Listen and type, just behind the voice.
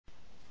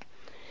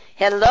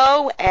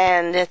Hello,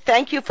 and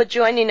thank you for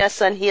joining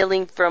us on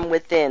Healing from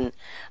Within.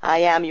 I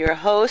am your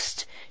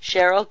host,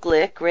 Cheryl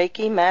Glick,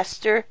 Reiki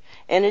Master,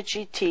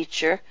 Energy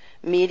Teacher,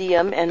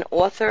 Medium, and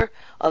author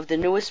of the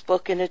newest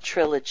book in a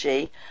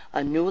trilogy,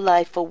 A New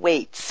Life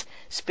Awaits,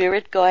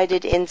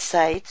 Spirit-Guided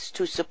Insights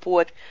to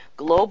Support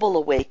Global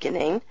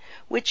Awakening,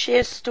 which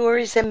shares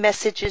stories and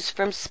messages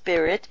from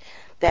Spirit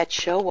that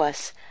show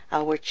us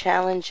our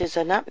challenges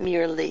are not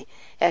merely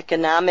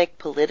economic,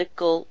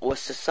 political, or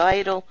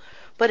societal,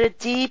 but a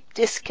deep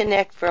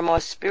disconnect from our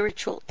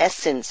spiritual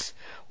essence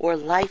or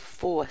life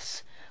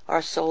force,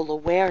 our soul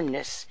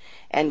awareness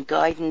and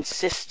guidance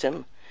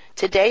system.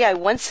 Today I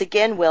once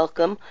again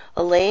welcome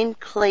Elaine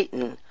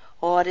Clayton,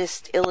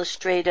 artist,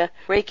 illustrator,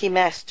 Reiki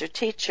Master,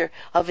 teacher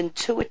of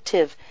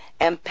intuitive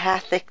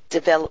empathic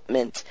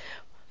development.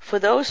 For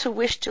those who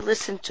wish to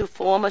listen to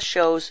former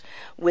shows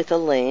with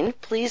Elaine,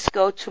 please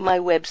go to my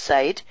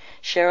website,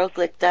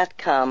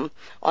 CherylGlick.com,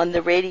 on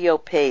the radio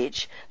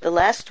page. The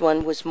last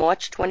one was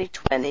March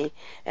 2020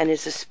 and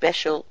is a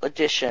special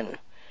edition.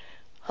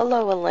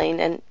 Hello,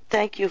 Elaine, and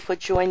thank you for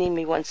joining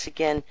me once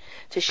again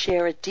to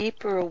share a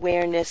deeper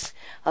awareness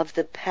of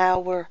the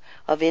power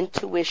of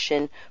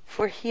intuition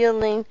for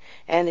healing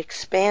and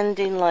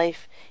expanding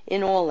life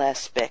in all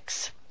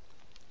aspects.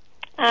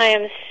 I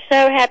am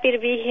so happy to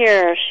be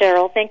here,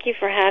 Cheryl. Thank you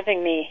for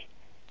having me.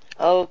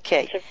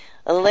 Okay.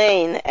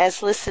 Elaine,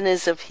 as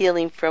listeners of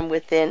Healing from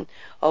Within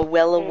are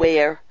well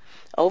aware,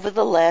 over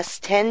the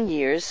last 10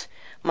 years,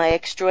 my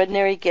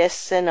extraordinary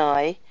guests and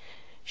I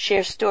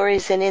share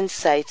stories and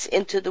insights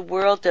into the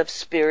world of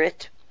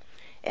spirit,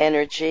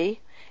 energy,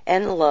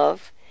 and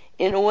love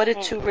in order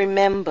to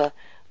remember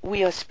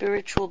we are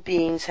spiritual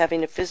beings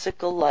having a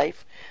physical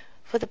life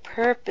for the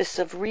purpose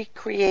of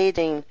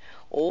recreating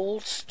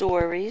old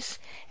stories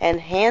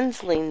and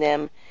handling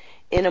them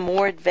in a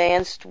more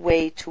advanced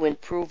way to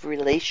improve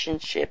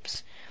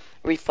relationships,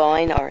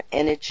 refine our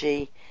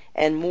energy,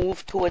 and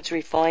move towards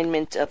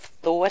refinement of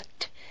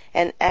thought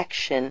and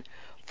action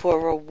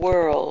for a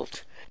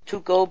world to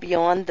go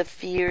beyond the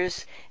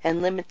fears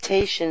and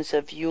limitations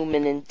of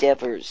human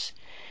endeavors.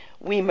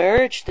 We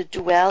merge the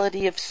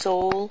duality of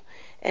soul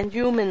and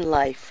human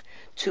life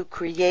to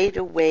create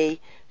a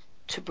way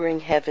to bring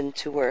heaven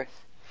to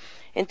earth.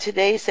 In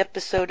today's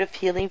episode of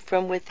Healing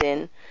from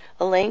Within,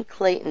 Elaine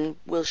Clayton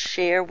will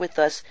share with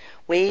us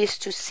ways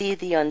to see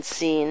the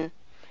unseen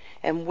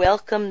and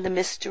welcome the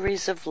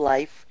mysteries of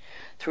life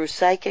through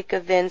psychic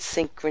events,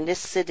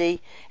 synchronicity,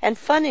 and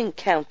fun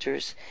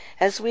encounters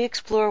as we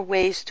explore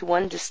ways to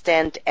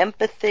understand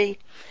empathy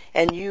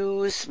and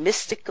use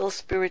mystical,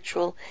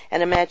 spiritual,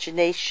 and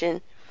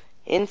imagination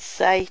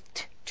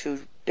insight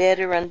to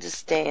better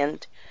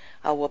understand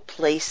our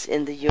place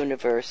in the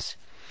universe.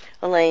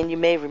 Elaine, you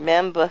may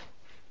remember,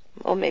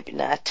 or maybe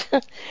not.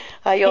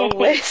 I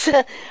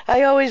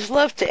always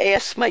love to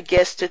ask my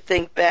guests to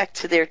think back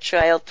to their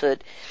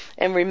childhood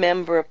and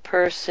remember a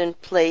person,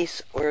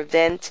 place, or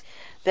event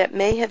that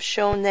may have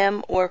shown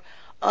them or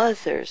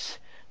others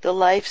the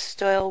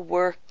lifestyle,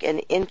 work,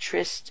 and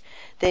interest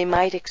they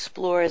might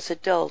explore as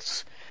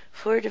adults.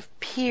 For it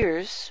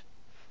appears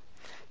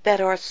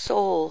that our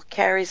soul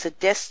carries a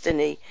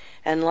destiny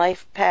and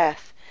life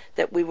path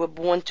that we were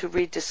born to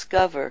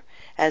rediscover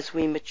as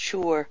we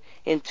mature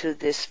into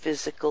this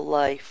physical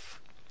life.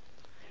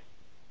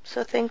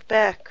 So think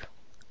back.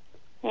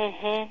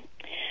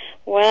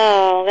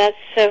 Well, that's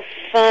so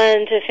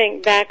fun to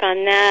think back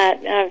on that.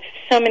 I have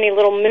so many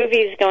little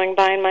movies going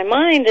by in my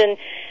mind, and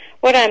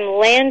what I'm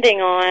landing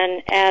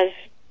on as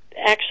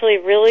actually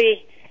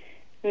really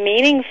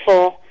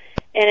meaningful.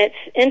 And it's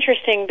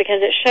interesting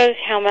because it shows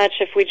how much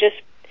if we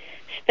just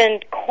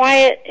spend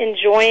quiet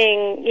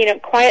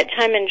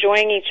time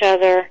enjoying each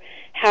other,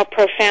 how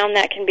profound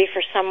that can be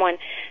for someone.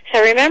 So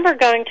I remember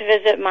going to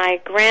visit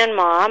my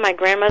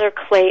grandmother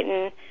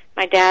Clayton,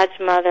 my dad's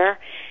mother,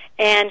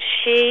 and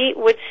she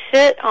would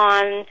sit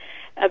on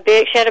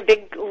she had a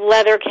big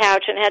leather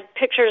couch and had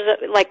pictures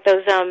of like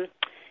those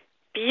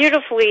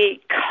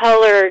beautifully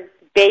colored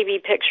baby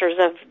pictures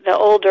of the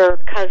older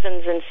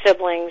cousins and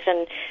siblings,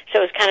 and so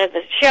it was kind of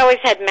she always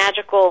had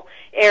magical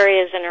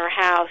areas in her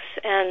house,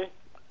 and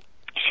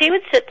she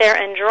would sit there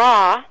and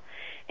draw,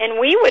 and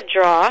we would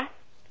draw,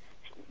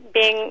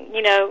 being,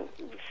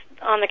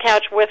 on the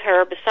couch with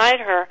her, beside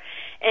her,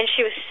 and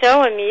she was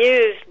so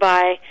amused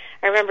by,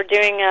 I remember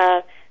doing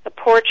a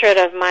portrait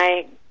of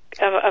my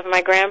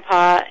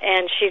grandpa,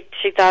 and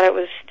she thought it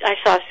was, I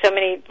saw so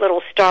many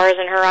little stars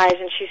in her eyes,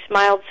 and she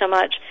smiled so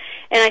much.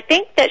 And I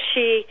think that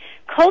she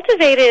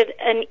cultivated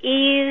an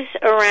ease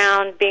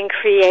around being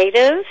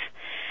creative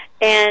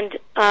and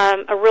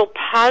a real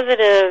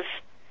positive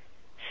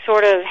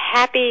sort of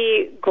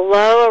happy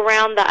glow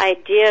around the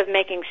idea of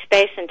making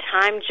space and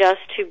time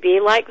just to be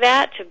like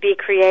that, to be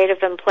creative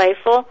and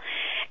playful.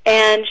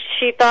 And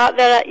she thought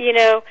that,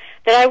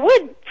 that I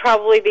would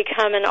probably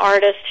become an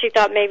artist. She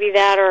thought maybe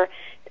that, or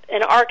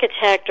an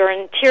architect or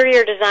an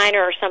interior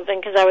designer or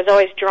something, because I was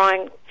always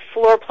drawing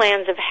floor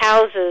plans of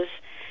houses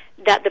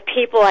that the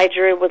people I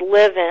drew would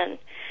live in.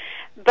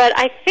 But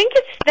I think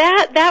it's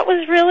that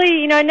was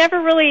really, I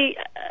never really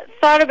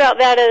thought about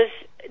that as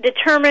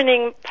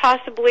determining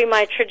possibly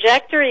my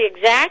trajectory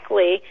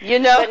exactly.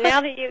 But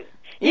now that you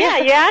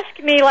ask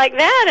me like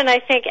that, and I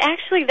think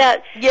actually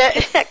that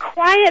just that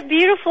quiet,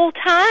 beautiful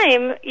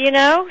time, she didn't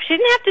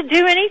have to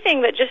do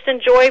anything but just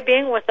enjoy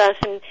being with us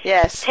and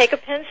take a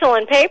pencil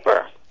and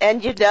paper.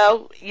 And you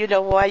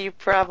know why you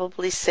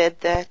probably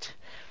said that?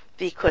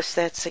 Because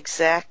that's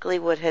exactly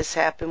what has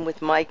happened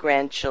with my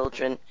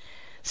grandchildren.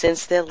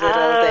 Since they're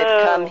little,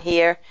 they've come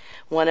here.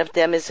 One of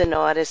them is an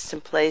artist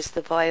and plays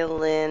the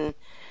violin.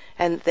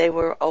 And they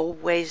were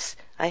always,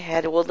 I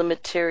had all the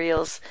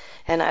materials.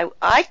 And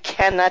I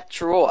cannot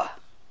draw.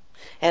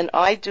 And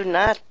I do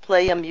not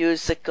play a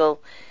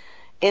musical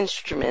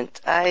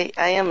instrument. I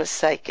am a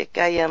psychic.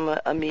 I am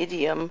a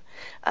medium.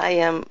 I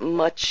am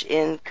much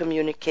in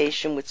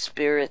communication with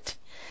spirit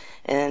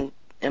and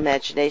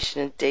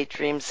imagination and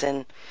daydreams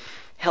and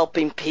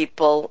helping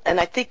people. And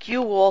I think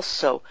you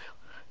also,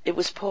 it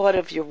was part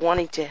of your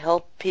wanting to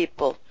help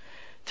people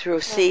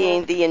through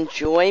seeing the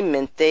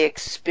enjoyment they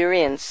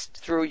experienced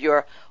through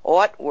your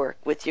artwork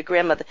with your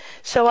grandmother.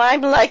 So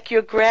I'm like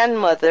your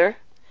grandmother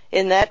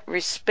in that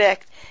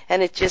respect,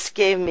 and it just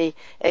gave me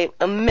an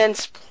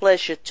immense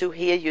pleasure to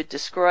hear you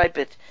describe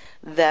it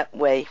that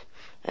way.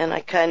 And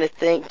I kind of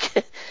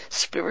think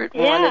Spirit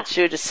wanted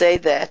you to say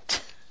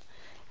that.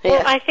 Yeah.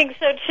 Well, I think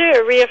so too.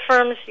 It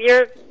reaffirms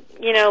your,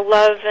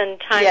 love and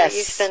time that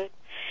you spend.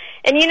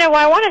 And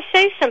I want to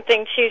say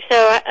something too.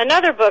 So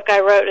another book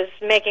I wrote is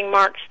Making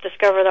Marks,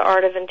 Discover the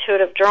Art of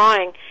Intuitive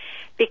Drawing,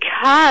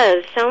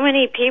 because so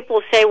many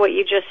people say what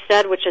you just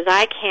said, which is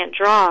I can't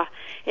draw.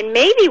 And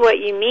maybe what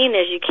you mean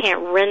is you can't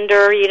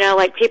render,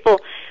 like people,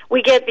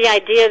 we get the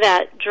idea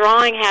that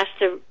drawing has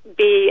to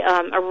be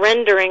a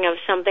rendering of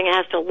something, it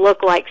has to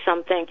look like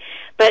something.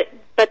 But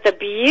the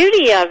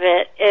beauty of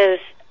it is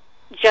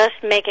just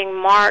making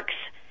marks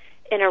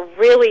in a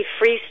really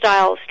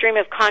freestyle stream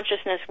of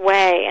consciousness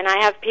way. And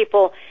I have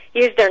people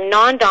use their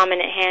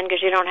non-dominant hand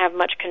because you don't have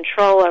much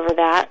control over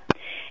that,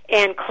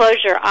 and close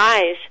your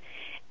eyes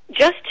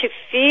just to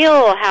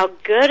feel how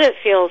good it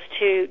feels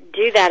to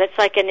do that. It's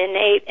like an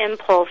innate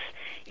impulse,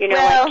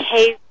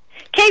 like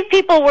cave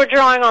people were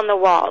drawing on the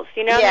walls.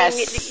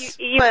 Yes.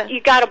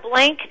 You got a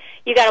blank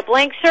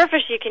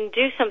surface, you can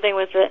do something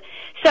with it.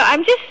 So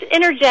I'm just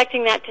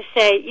interjecting that to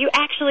say you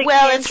actually can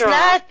draw. Well, it's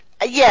not.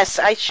 Yes,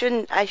 I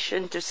shouldn't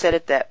have said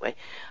it that way.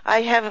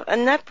 I have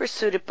not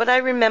pursued it, but I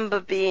remember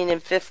being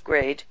in 5th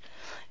grade,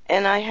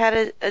 and I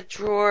had a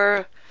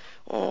drawer.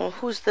 Oh,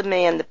 who's the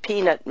man? The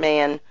Peanut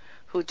Man,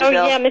 who developed.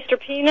 Oh yeah, Mr.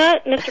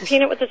 Peanut. Mr.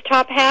 Peanut with his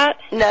top hat.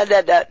 No.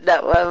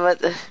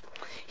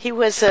 He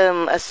was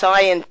a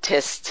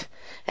scientist,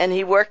 and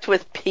he worked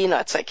with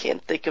peanuts. I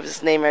can't think of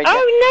his name right now.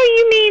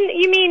 Oh no,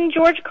 you mean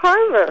George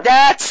Carver?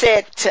 That's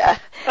it.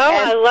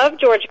 I love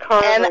George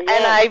Carver. And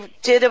I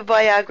did a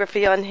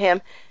biography on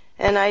him.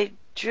 And I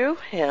drew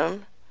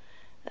him,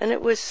 and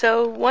it was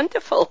so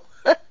wonderful.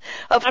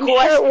 I'm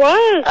sure it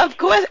was. Of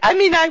course. I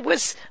mean, I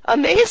was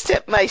amazed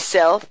at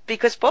myself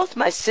because both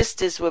my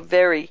sisters were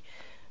very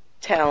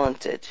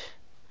talented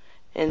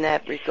in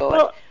that regard.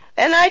 Well,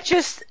 and I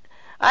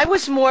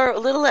was a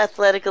little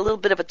athletic, a little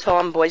bit of a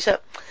tomboy, so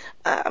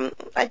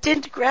I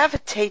didn't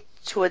gravitate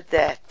toward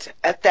that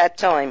at that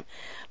time.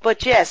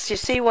 But yes, you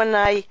see, when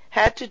I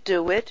had to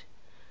do it,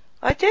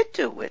 I did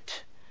do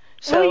it.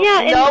 So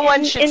no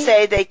one should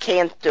say they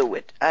can't do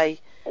it. I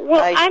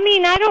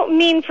don't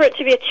mean for it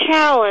to be a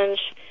challenge.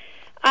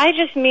 I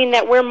just mean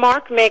that we're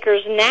mark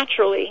makers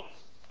naturally.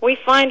 We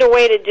find a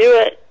way to do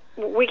it.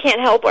 We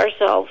can't help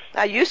ourselves.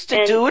 I used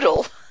to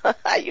doodle.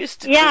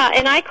 Yeah,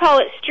 and I call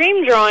it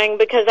stream drawing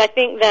because I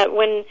think that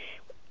when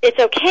it's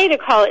okay to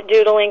call it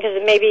doodling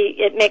because maybe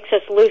it makes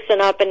us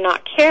loosen up and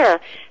not care,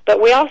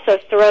 but we also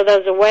throw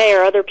those away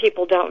or other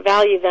people don't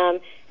value them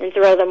and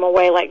throw them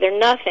away like they're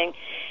nothing.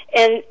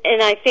 And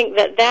I think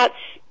that's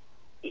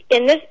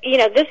in this,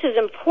 this is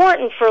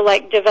important for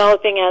like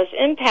developing as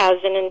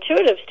empaths and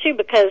intuitives too,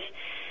 because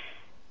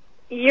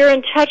you're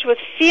in touch with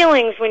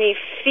feelings when you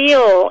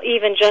feel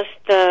even just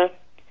the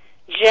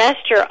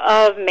gesture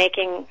of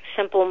making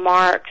simple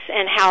marks,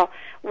 and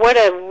what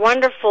a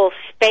wonderful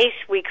space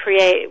we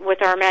create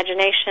with our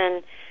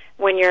imagination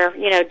when you're,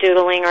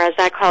 doodling, or as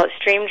I call it,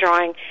 stream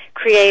drawing,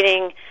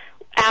 creating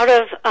out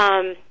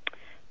of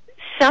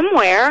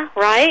somewhere,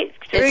 right?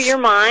 Through your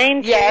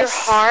mind, through your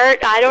heart.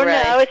 I don't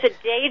know. It's a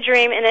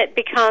daydream, and it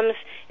becomes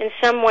in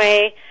some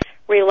way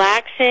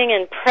relaxing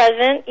and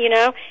present,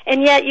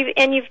 And yet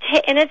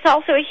and it's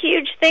also a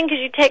huge thing because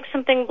you take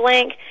something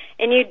blank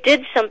and you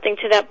did something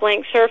to that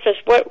blank surface.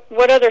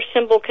 What other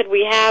symbol could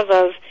we have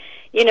of,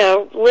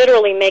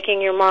 literally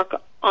making your mark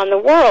on the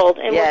world?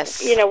 And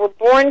we're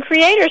born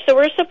creators, so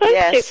we're supposed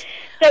to.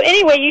 So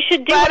anyway, you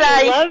should do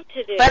what you love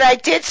to do. But I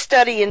did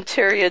study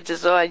interior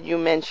design. You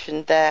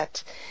mentioned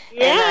that.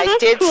 Yeah, and I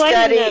that's did cool. study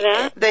I didn't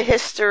know that. the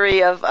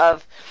history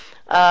of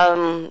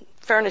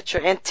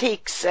furniture,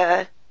 antiques,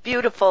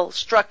 beautiful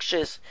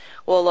structures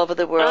all over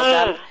the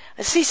world.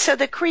 See, so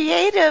the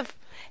creative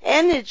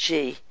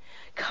energy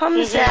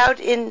comes out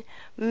in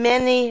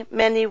many,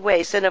 many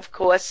ways. And of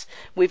course,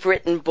 we've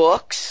written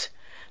books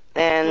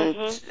And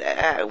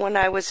when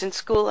I was in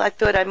school, I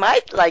thought I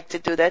might like to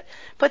do that,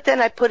 but then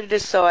I put it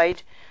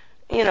aside,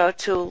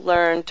 to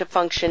learn to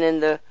function in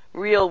the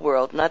real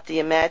world, not the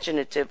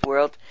imaginative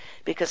world,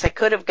 because I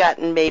could have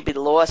gotten maybe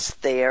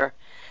lost there.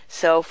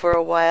 So for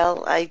a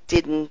while, I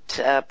didn't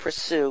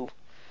pursue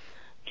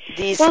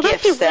these gifts that we have. Well,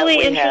 that's a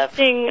really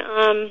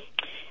interesting.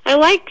 I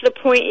like the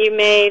point you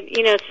made.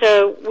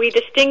 So we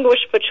distinguish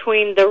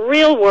between the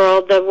real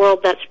world, the world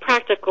that's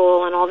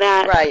practical and all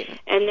that, right,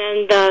 and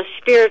then the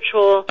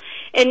spiritual.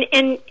 And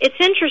it's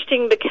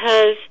interesting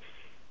because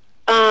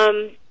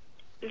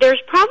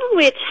there's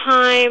probably a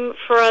time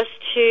for us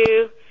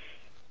to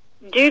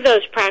do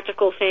those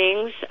practical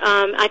things.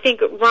 I think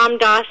Ram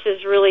Dass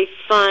is really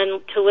fun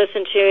to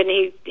listen to,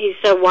 and he's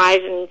so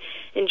wise and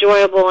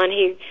enjoyable. And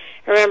I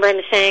remember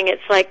him saying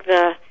it's like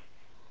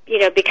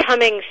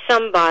becoming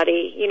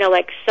somebody.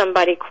 Like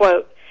somebody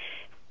quote.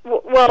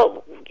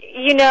 Well,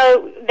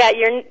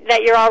 that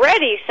you're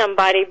already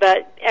somebody,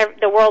 but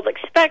the world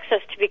expects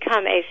us to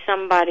become a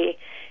somebody.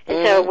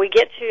 And so we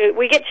get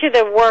to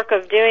the work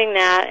of doing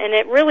that, and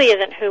it really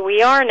isn't who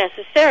we are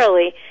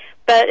necessarily.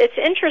 But it's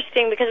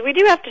interesting because we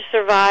do have to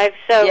survive.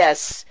 So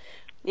yes,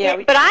 yeah.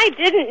 But I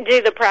didn't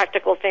do the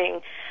practical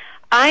thing.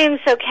 I am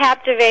so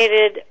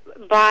captivated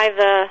by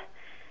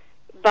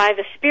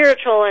the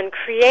spiritual and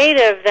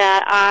creative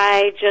that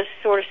I just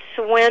sort of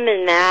swim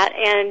in that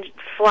and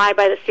fly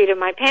by the seat of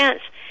my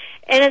pants.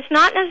 And it's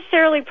not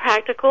necessarily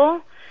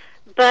practical,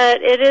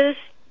 but it is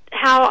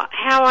how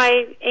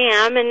I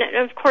am. And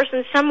of course,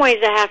 in some ways,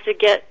 I have to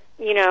get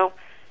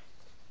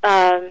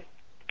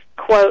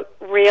quote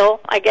real,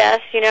 I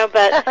guess,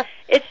 but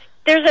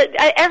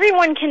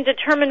everyone can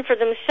determine for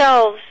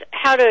themselves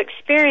how to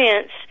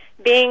experience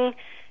being,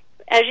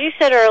 as you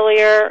said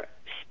earlier,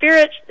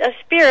 a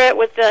spirit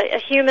with a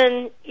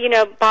human,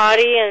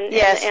 body and,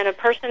 yes, and a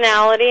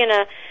personality and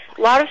a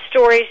lot of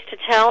stories to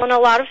tell and a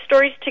lot of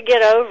stories to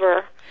get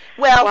over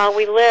while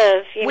we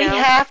live. We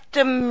have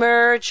to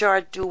merge our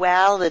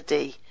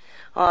duality,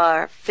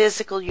 our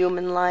physical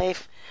human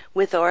life,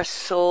 with our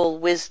soul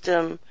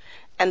wisdom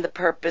and the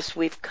purpose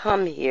we've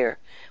come here,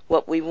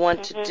 what we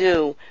want to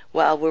do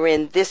while we're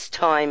in this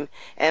time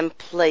and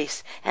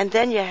place. And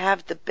then you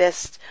have the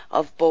best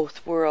of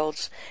both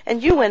worlds.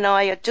 And you and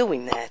I are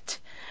doing that.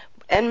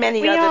 And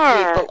many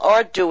other people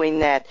are doing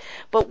that.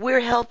 But we're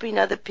helping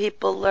other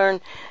people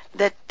learn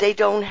that they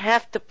don't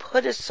have to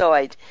put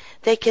aside.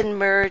 They can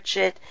merge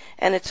it,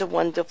 and it's a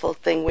wonderful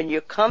thing when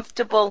you're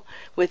comfortable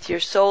with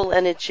your soul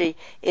energy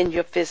in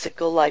your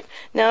physical life.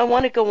 Now I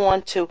want to go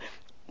on to,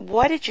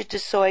 why did you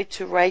decide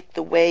to write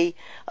The Way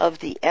of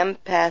the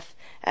Empath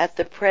at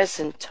the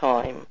present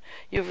time?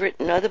 You've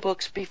written other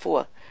books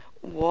before.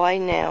 Why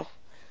now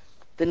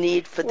the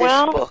need for this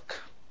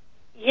book?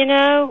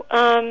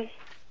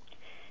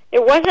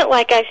 It wasn't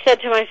like I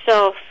said to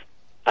myself,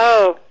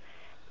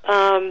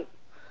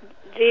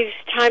 these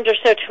times are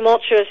so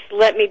tumultuous,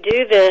 let me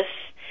do this.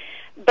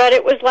 But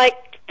it was like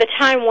the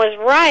time was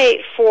right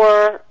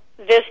for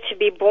this to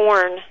be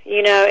born.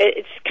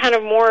 It's kind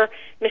of more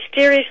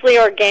mysteriously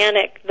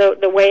organic,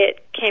 the way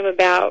it came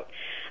about.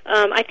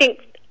 I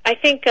think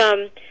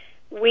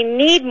we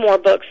need more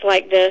books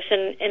like this,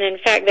 and in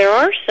fact there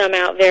are some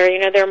out there.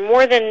 There are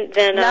more than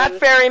not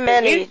very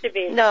many. Used to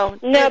be. No,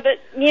 but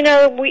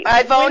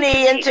I've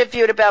only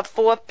interviewed about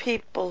 4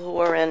 people who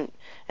are in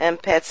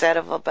empaths out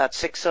of about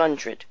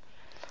 600.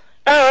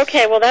 Oh,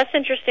 okay. Well, that's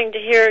interesting to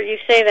hear you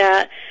say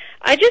that.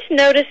 I just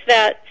noticed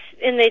that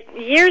in the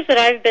years that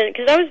I've been,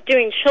 because I was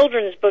doing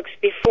children's books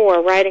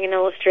before, writing and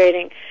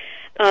illustrating,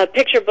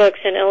 picture books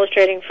and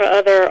illustrating for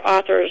other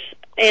authors,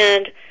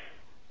 and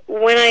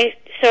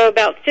so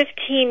about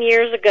 15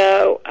 years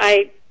ago,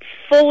 I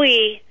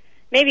fully,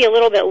 maybe a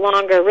little bit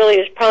longer, really it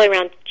was probably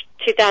around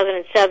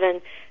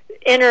 2007,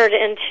 entered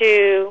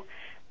into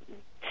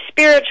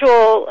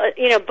spiritual,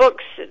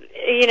 books,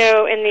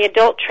 in the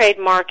adult trade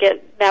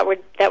market that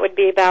would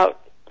be about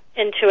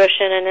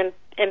intuition and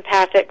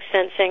empathic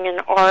sensing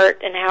and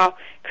art and how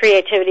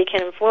creativity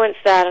can influence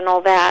that and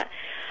all that.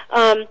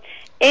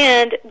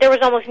 And there was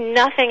almost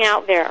nothing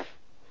out there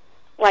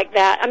like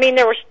that. I mean,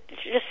 there were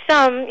just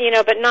some,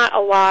 but not a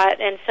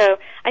lot. And so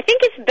I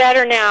think it's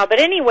better now. But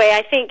anyway,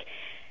 I think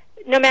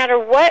no matter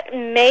what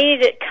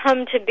made it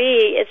come to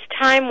be, its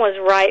time was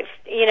right,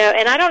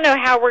 and I don't know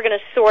how we're going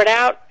to sort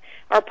out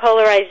our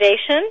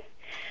polarization,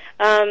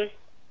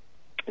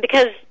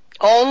 because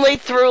only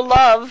through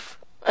love.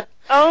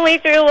 Only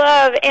through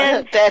love.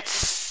 And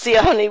that's the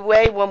only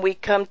way, when we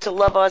come to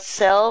love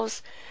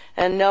ourselves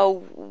and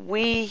know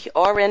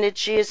our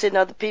energy is in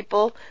other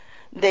people.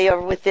 They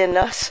are within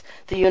us.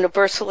 The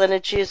universal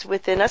energy is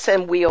within us,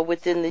 and we are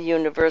within the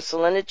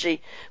universal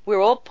energy.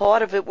 We're all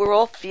part of it. We're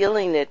all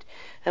feeling it.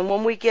 And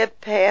when we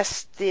get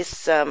past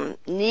this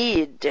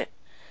need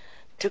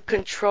to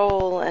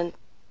control and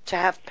to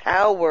have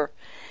power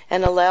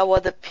and allow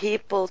other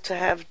people to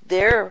have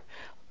their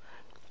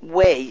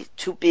way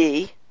to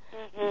be,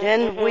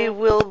 then we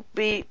will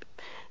be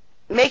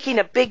making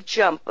a big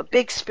jump, a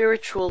big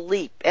spiritual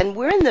leap, and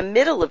we're in the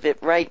middle of it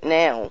right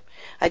now.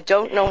 I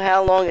don't know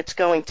how long it's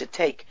going to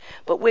take,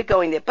 but we're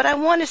going there. But I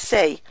want to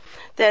say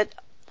that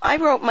I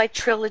wrote my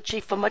trilogy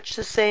for much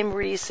the same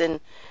reason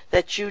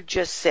that you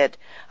just said.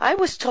 I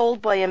was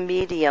told by a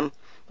medium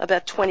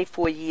about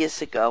 24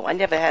 years ago. I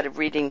never had a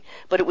reading,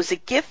 but it was a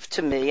gift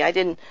to me. I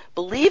didn't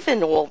believe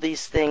in all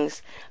these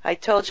things. I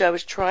told you I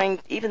was trying,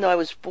 even though I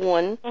was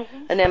born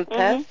an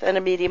empath and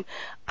a medium,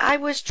 I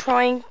was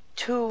trying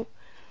to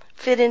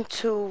fit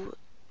into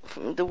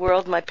the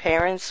world my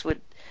parents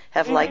would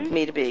have liked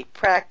me to be,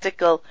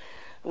 practical,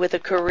 with a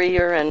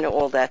career and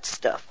all that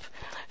stuff.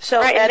 So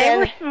right, and they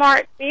were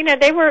smart. You know,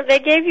 they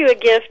gave you a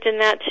gift in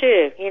that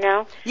too, you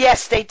know?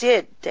 Yes, they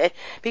did,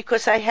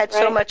 because I had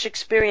so much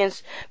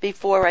experience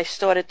before I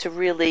started to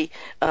really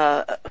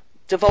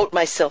devote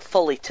myself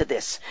fully to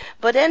this.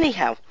 But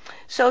anyhow,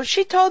 so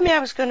she told me I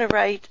was going to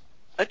write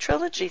a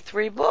trilogy,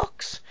 3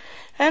 books.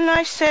 And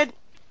I said,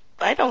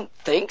 I don't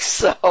think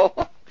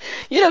so.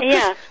 You know,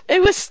 'cause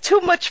it was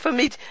too much for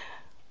me.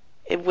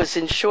 It was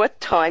in short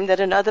time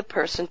that another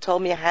person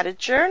told me I had to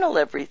journal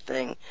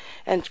everything,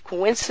 and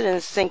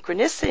coincidence,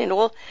 synchronicity, and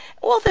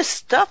all this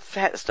stuff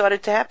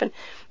started to happen,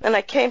 and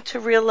I came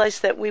to realize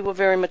that we were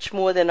very much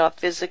more than our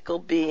physical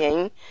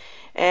being,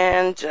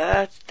 and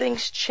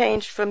things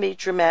changed for me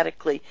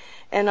dramatically,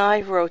 and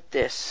I wrote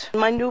this. In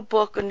my new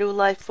book, A New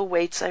Life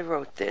Awaits, I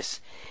wrote this.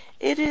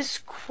 It is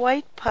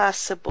quite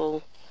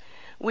possible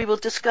we will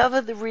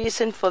discover the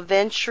reason for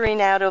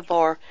venturing out of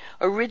our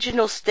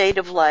original state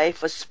of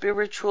life, a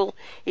spiritual,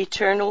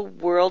 eternal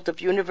world of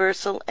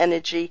universal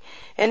energy,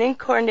 and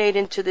incarnate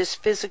into this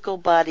physical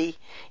body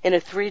in a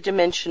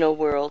 3-dimensional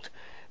world.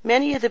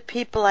 Many of the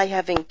people I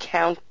have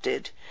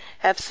encountered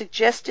have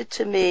suggested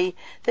to me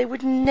they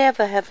would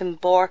never have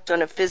embarked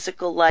on a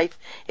physical life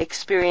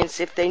experience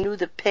if they knew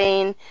the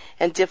pain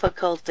and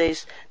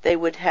difficulties they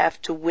would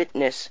have to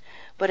witness.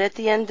 But at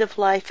the end of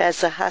life,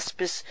 as a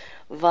hospice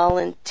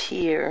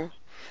volunteer,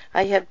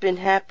 I have been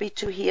happy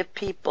to hear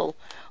people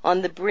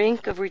on the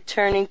brink of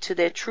returning to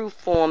their true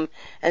form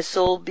as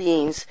soul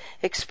beings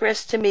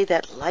express to me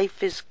that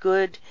life is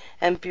good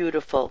and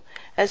beautiful.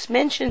 As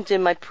mentioned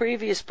in my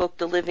previous book,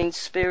 The Living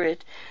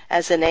Spirit,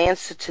 as an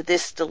answer to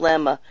this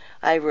dilemma,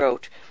 I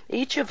wrote,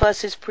 each of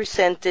us is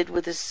presented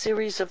with a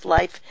series of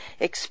life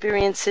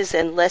experiences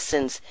and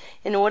lessons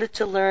in order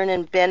to learn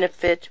and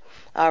benefit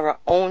our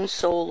own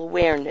soul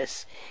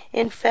awareness.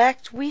 In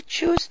fact, we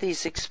choose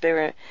these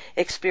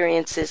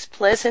experiences,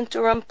 pleasant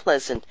or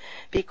unpleasant,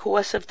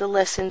 because of the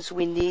lessons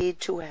we need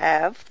to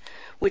have,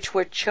 which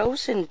were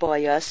chosen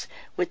by us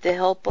with the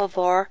help of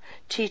our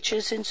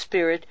teachers in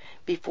spirit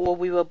before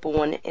we were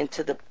born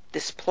into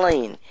this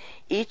plane.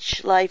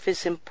 Each life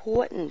is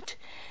important,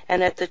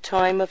 and at the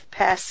time of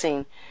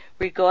passing,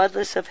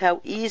 regardless of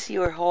how easy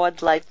or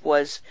hard life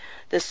was,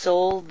 the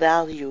soul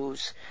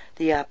values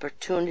the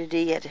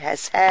opportunity it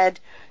has had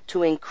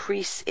to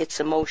increase its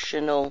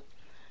emotional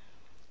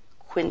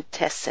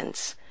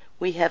quintessence.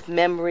 We have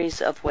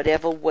memories of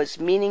whatever was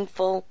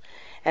meaningful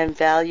and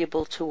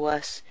valuable to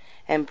us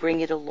and bring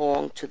it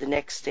along to the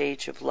next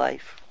stage of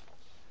life.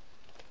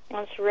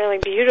 That's really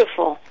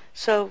beautiful.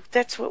 So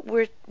that's what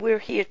we're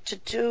here to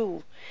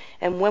do.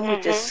 And when we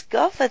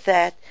discover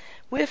that,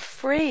 we're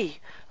free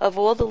of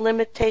all the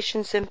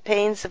limitations and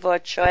pains of our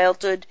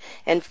childhood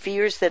and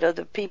fears that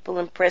other people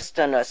impressed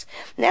on us.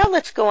 Now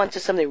let's go on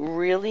to something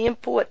really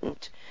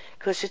important,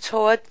 because it's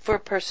hard for a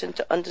person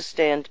to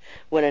understand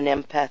what an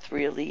empath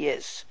really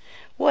is.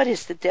 What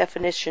is the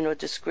definition or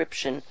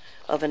description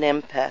of an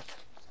empath?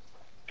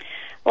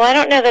 Well, I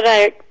don't know that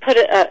I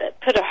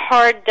put a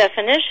hard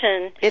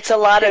definition. It's a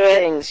lot of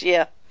things,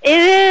 yeah. It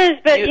is,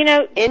 but you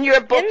know, in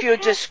your book you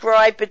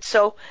describe it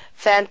so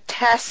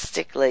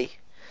fantastically.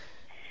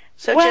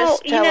 So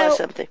just tell us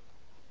something.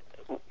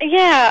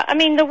 Yeah, I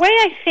mean, the way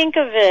I think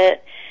of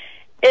it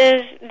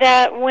is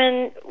that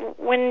when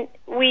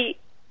we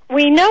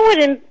know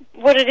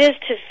what it is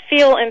to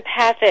feel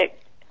empathic,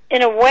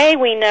 in a way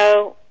we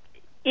know,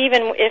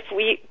 even if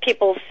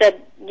people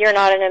said you're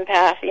not an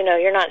empath, you know,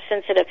 you're not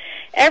sensitive,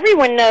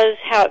 everyone knows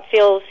how it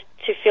feels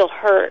to feel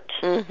hurt.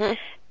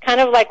 Kind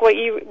of like what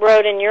you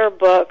wrote in your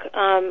book,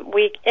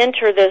 we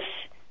enter this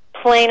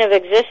plane of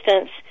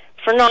existence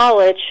for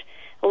knowledge.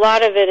 A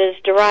lot of it is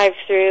derived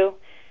through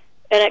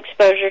an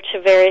exposure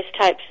to various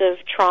types of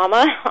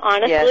trauma,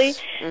 honestly.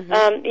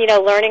 Yes. You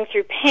know, learning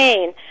through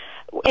pain.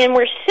 And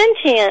we're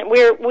sentient.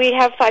 We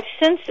have 5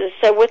 senses.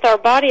 So with our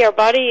body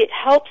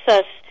helps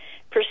us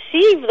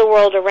perceive the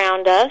world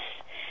around us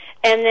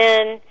and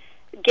then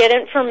get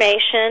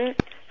information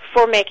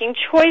for making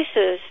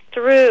choices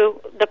through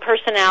the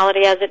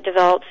personality as it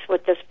develops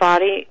with this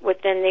body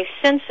within these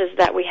senses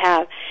that we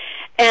have.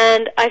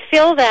 And I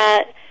feel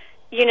that,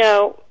 you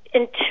know,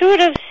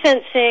 intuitive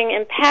sensing,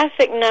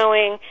 empathic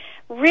knowing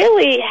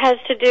really has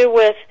to do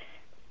with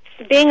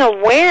being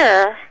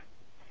aware,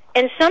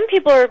 and some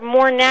people are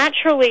more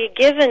naturally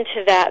given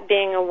to that,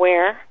 being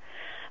aware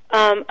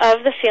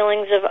of the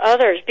feelings of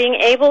others, being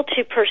able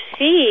to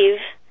perceive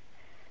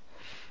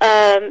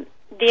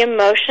the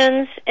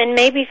emotions and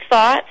maybe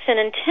thoughts and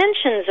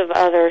intentions of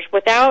others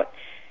without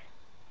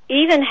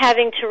even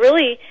having to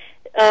really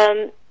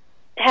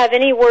have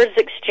any words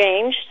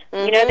exchanged.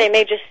 Mm-hmm. You know, they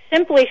may just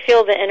simply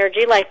feel the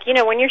energy. Like, you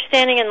know, when you're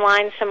standing in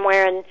line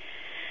somewhere, and,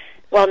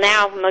 well,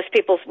 now most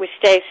people, we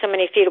stay so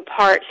many feet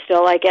apart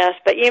still, I guess.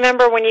 But you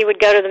remember when you would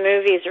go to the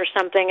movies or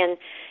something, and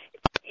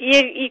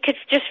you could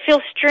just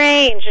feel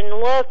strange and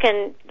look,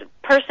 and the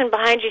person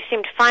behind you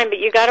seemed fine, but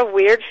you got a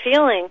weird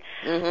feeling.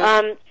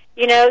 Mm-hmm.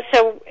 You know,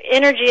 so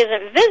energy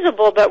isn't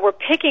visible, but we're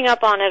picking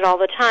up on it all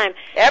the time.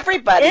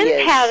 Everybody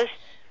empaths, is.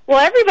 Well,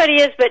 everybody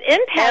is, but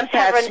empaths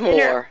have an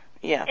more.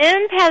 Yeah.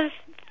 Empaths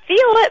feel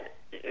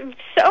it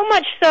so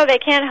much so they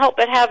can't help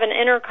but have an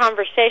inner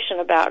conversation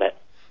about it.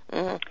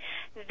 Mm-hmm.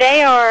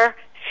 They are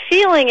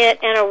feeling it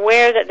and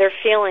aware that they're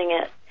feeling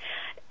it.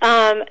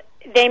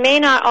 They may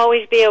not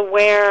always be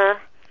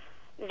aware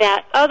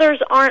that others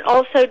aren't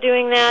also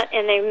doing that,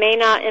 and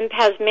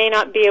empaths may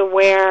not be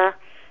aware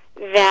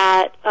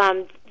that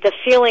the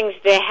feelings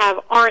they have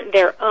aren't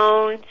their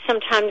own.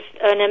 Sometimes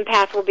an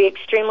empath will be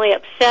extremely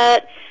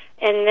upset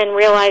and then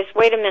realize,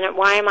 wait a minute,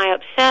 why am I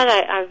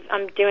upset?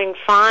 I'm doing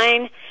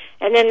fine.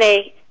 And then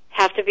they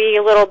have to be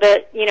a little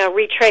bit, you know,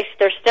 retrace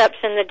their steps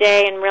in the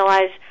day and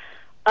realize,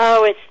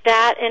 oh, it's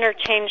that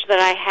interchange that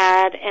I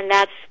had, and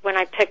that's when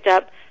I picked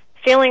up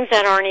feelings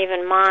that aren't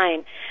even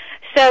mine.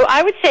 So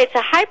I would say it's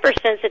a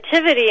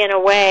hypersensitivity in a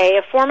way,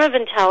 a form of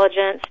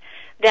intelligence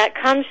that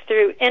comes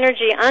through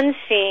energy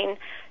unseen.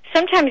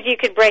 Sometimes you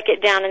could break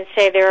it down and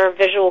say there are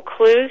visual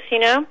clues, you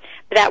know,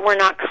 that we're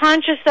not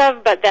conscious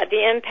of, but that the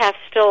empath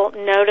still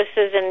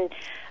notices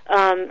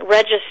and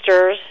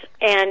registers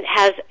and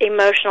has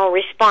emotional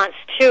response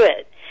to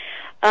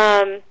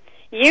it.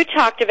 You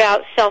talked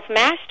about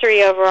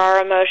self-mastery over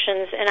our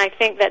emotions, and I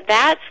think that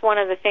that's one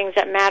of the things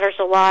that matters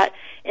a lot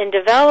in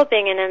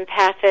developing an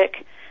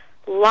empathic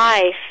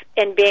life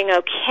and being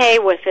okay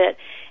with it,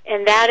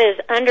 and that is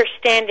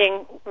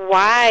understanding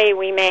why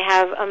we may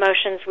have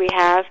emotions we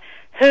have.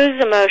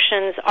 Whose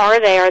emotions are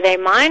they? Are they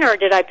mine, or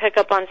did I pick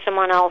up on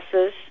someone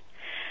else's?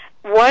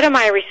 What am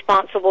I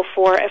responsible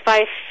for? If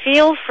I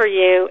feel for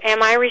you,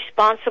 am I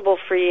responsible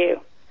for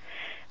you?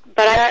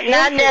 But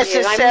not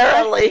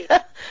necessarily,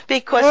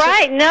 because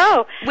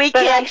no, we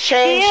can't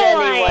change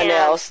anyone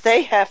else.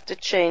 They have to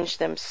change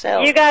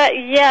themselves.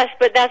 Yes,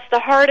 but that's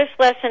the hardest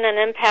lesson an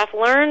empath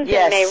learns,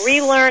 yes. And they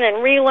relearn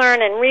and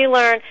relearn and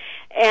relearn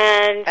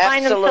and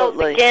find themselves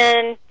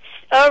again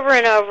over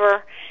and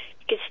over.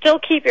 You can still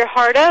keep your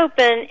heart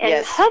open and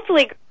yes.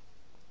 hopefully,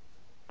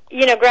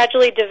 you know,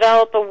 gradually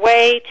develop a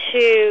way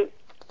to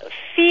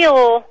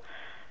feel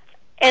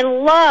and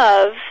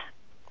love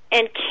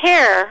and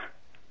care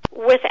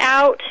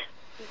without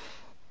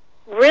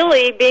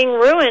really being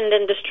ruined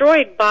and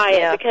destroyed by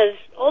it, because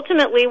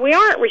ultimately we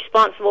aren't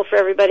responsible for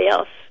everybody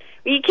else.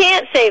 You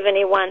can't save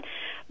anyone,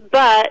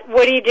 but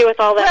what do you do with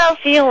all that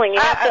feeling? You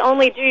have to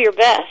only do your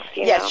best.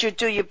 Yes, you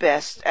do your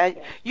best.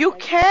 You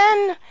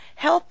can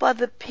help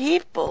other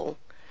people,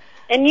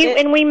 and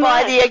we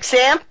by must. the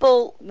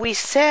example we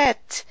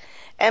set,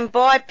 and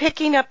by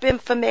picking up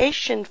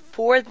information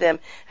for them.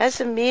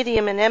 As a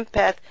medium and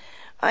empath,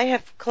 I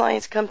have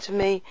clients come to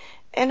me,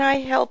 and I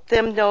help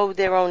them know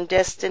their own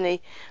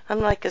destiny. I'm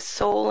like a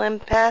soul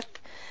empath,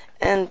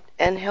 and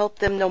help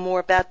them know more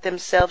about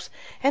themselves.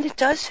 And it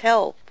does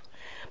help.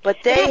 But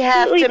they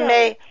have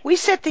to we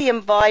set the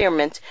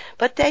environment,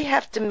 but they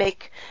have to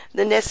make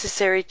the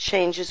necessary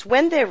changes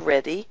when they're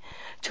ready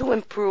to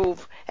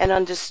improve and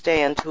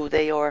understand who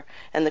they are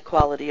and the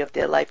quality of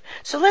their life.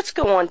 So let's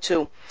go on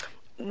to,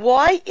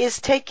 why is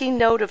taking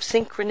note of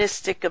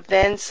synchronistic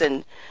events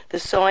and the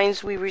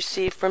signs we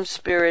receive from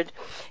Spirit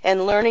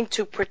and learning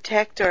to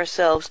protect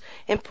ourselves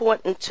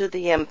important to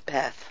the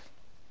empath?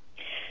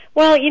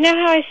 Well, you know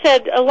how I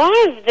said a lot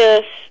of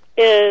this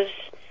is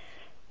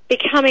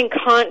becoming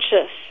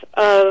conscious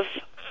of,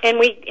 and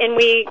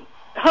we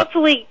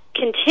hopefully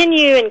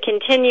continue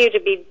to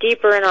be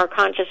deeper in our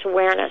conscious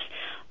awareness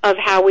of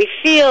how we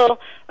feel,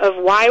 of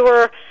why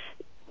we're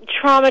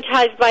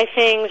traumatized by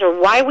things, or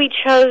why we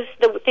chose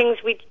the things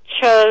we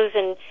chose,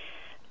 and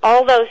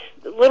all those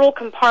little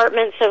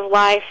compartments of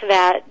life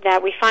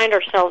that we find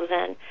ourselves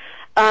in.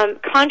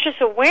 Conscious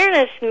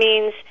awareness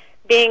means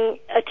being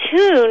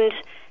attuned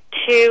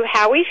to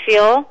how we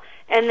feel,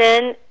 and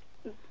then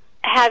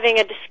having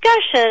a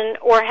discussion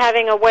or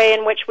having a way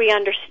in which we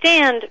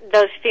understand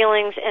those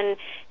feelings and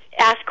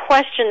ask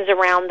questions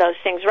around those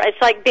things. Right?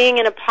 It's like being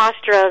in a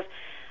posture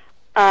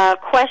of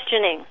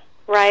questioning,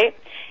 right?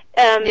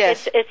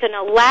 Yes. It's an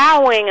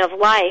allowing of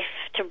life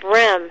to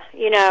brim,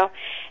 you know.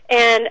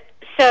 And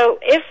so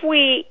if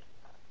we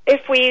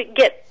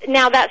get,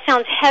 now that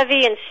sounds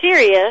heavy and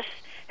serious.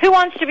 Who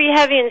wants to be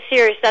heavy and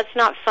serious? That's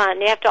not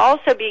fun. You have to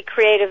also be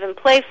creative and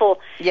playful.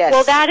 Yes.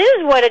 Well, that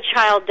is what a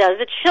child does.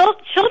 The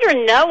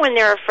children know when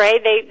they're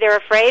afraid. They're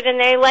afraid, and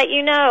they let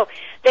you know.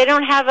 They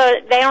don't have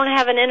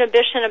an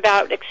inhibition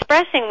about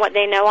expressing what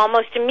they know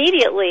almost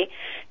immediately.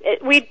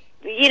 We're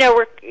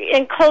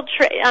in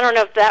culture. I don't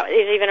know if that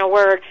is even a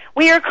word.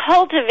 We are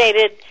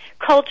cultivated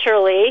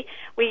culturally.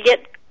 We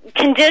get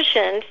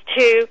conditioned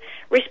to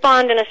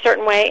respond in a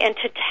certain way and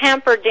to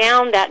tamper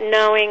down that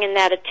knowing and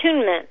that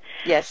attunement.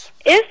 Yes.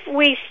 If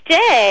we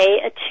stay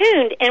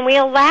attuned and we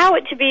allow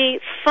it to be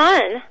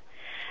fun,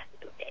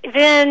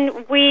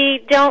 then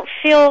we don't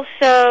feel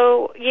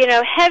so,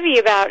 heavy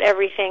about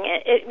everything.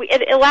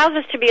 It allows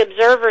us to be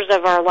observers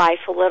of our life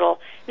a little.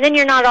 And then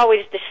you're not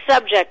always the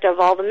subject of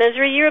all the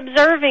misery. You're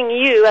observing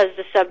you as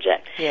the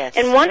subject. Yes.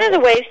 And one of the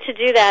ways to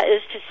do that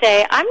is to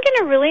say, I'm going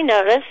to really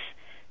notice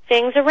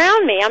things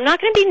around me. I'm not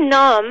going to be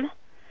numb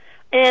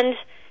and,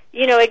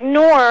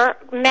 ignore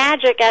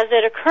magic as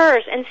it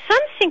occurs. And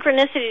some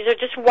synchronicities are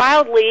just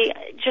wildly,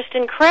 just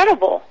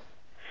incredible.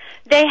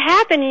 They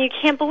happen and you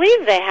can't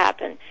believe they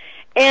happen.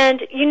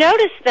 And you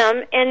notice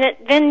them, and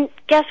then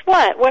guess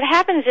what? What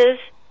happens is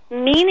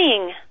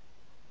meaning.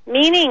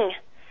 Meaning.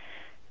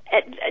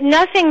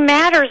 Nothing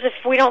matters if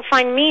we don't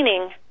find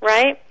meaning,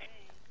 right?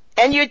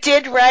 And you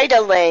did right,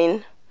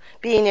 Elaine.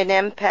 Being an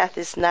empath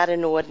is not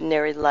an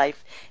ordinary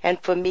life.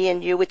 And for me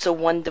and you, it's a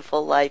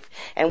wonderful life.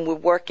 And we're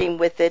working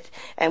with it,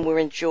 and we're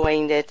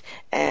enjoying it,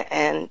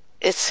 and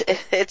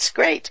it's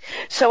great.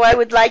 So I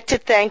would like to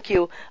thank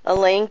you,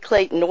 Elaine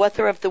Clayton,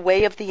 author of The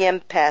Way of the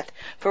Empath,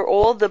 for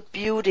all the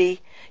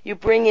beauty you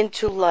bring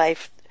into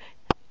life,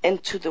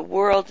 into the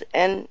world,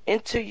 and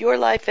into your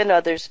life and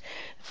others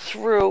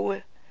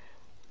through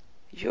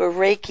your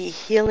Reiki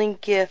healing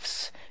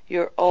gifts,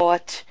 your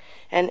art,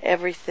 and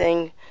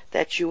everything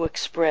that you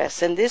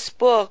express. And this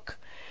book,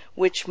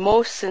 which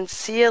most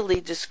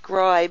sincerely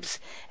describes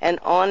and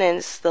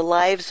honors the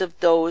lives of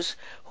those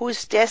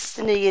whose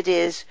destiny it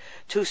is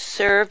to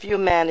serve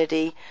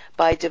humanity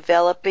by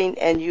developing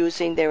and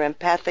using their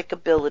empathic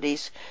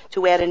abilities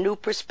to add a new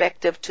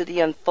perspective to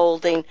the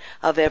unfolding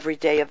of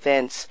everyday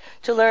events.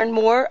 To learn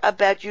more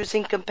about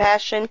using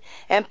compassion,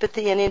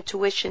 empathy, and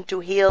intuition to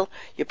heal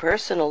your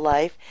personal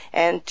life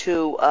and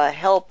to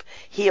help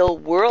heal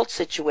world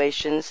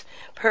situations,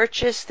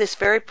 purchase this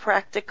very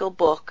practical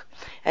book,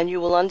 and you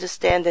will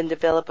understand and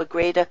develop a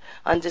greater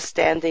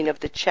understanding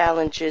of the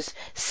challenges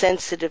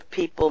sensitive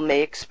people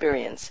may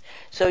experience.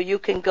 So you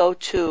can go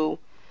to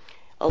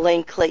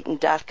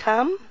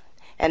ElaineClayton.com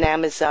and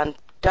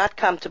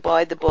Amazon.com to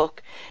buy the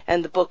book,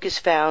 and the book is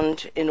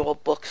found in all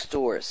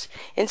bookstores.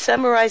 In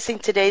summarizing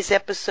today's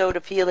episode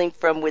of Healing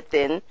from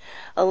Within,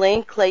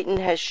 Elaine Clayton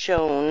has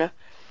shown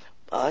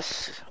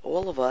us,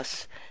 all of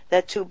us,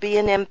 that to be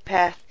an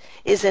empath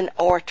is an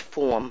art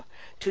form,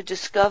 to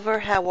discover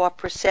how our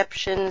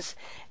perceptions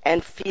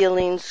and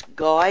feelings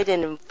guide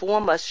and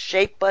inform us,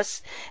 shape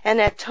us, and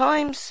at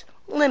times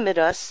limit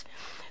us.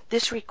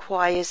 This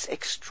requires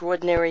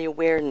extraordinary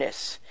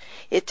awareness.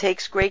 It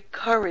takes great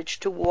courage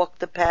to walk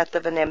the path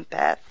of an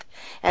empath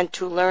and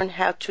to learn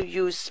how to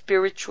use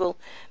spiritual,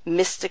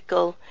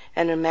 mystical,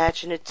 and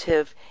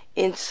imaginative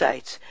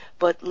insights.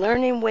 But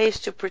learning ways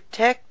to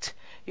protect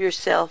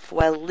yourself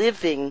while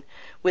living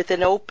with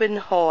an open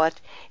heart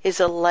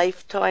is a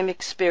lifetime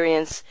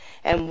experience,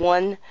 and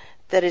one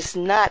that is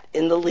not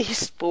in the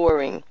least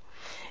boring.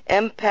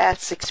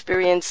 Empaths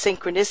experience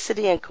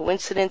synchronicity and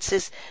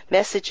coincidences,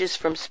 messages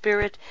from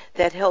spirit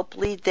that help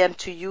lead them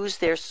to use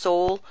their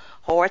soul,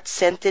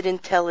 heart-centered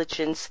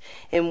intelligence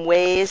in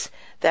ways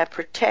that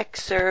protect,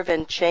 serve,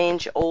 and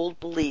change old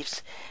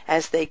beliefs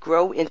as they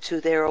grow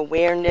into their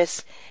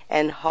awareness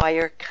and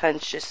higher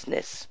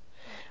consciousness.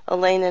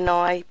 Elaine and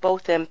I,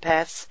 both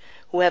empaths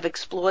who have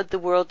explored the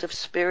world of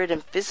spirit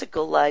and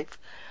physical life,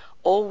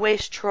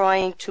 always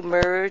trying to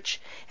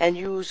merge and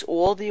use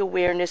all the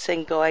awareness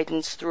and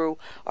guidance through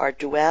our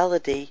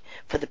duality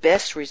for the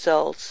best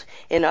results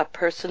in our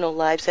personal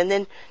lives, and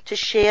then to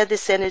share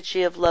this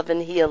energy of love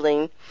and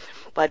healing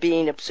by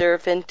being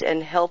observant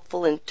and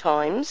helpful in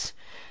times,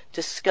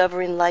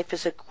 discovering life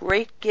as a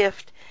great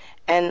gift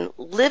and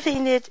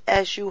living it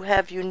as you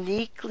have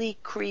uniquely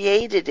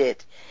created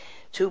it,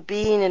 to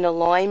being in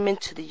alignment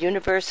to the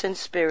universe and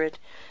spirit.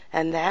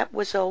 And that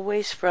was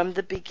always from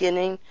the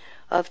beginning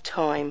of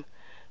time,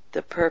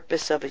 the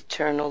purpose of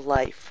eternal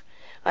life.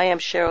 I am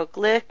Cheryl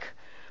Glick,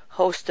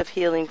 host of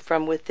Healing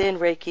from Within,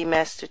 Reiki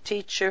Master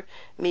Teacher,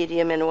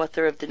 medium, and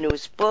author of the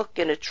newest book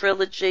in a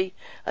trilogy,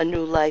 A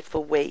New Life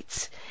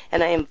Awaits.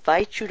 And I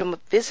invite you to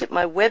visit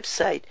my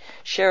website,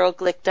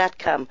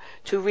 CherylGlick.com,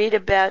 to read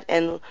about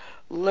and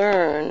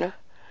learn,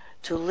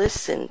 to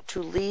listen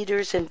to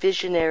leaders and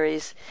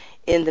visionaries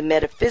in the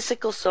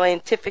metaphysical,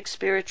 scientific,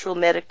 spiritual,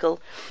 medical,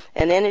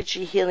 and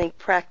energy healing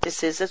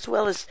practices, as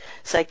well as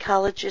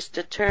psychologists,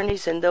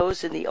 attorneys, and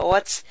those in the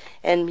arts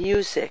and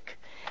music.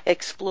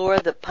 Explore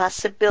the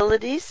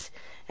possibilities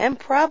and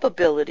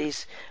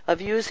probabilities of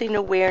using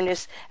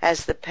awareness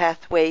as the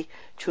pathway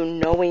to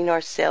knowing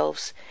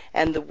ourselves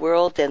and the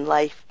world and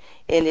life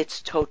in its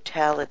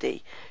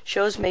totality.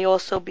 Shows may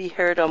also be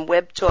heard on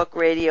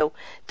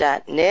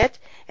webtalkradio.net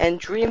and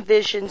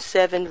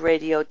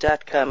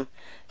dreamvision7radio.com.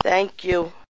 Thank you.